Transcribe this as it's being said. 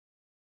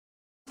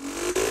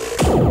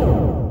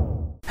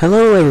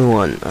Hello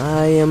everyone,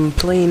 I am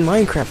playing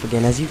Minecraft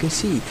again. As you can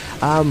see,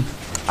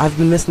 I've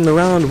been messing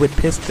around with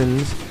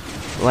Pistons,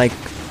 like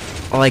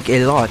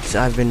a lot.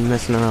 I've been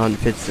messing around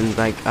with Pistons,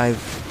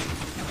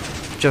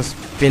 I've just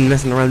been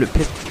messing around with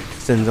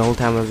Pistons the whole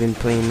time I've been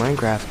playing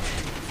Minecraft.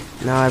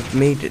 Now I've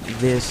made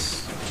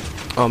this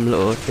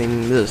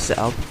little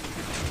setup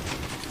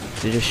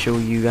to just show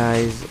you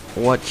guys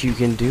what you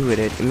can do with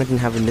it. Imagine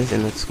having this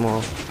in a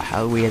small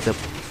hallway as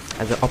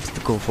an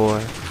obstacle for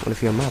one of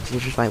your maps.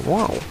 It's just like,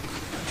 wow.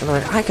 And I'm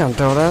like, I can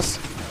do this.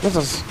 This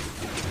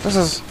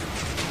is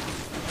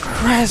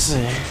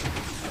crazy.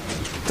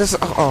 This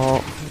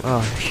oh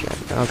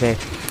shit. Okay.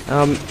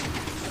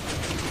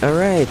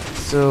 Alright.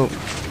 So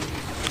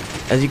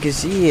as you can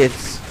see,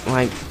 it's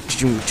like,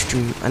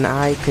 and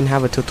I can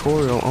have a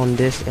tutorial on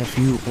this if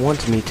you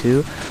want me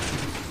to.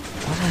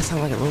 Why did I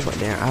sound like a robot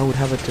there? I would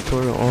have a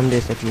tutorial on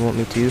this if you want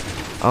me to.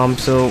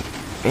 So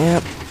yeah,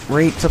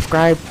 rate,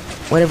 subscribe,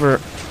 whatever.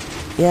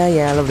 Yeah,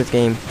 I love this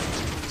game.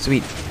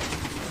 Sweet.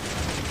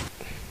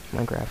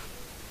 Minecraft.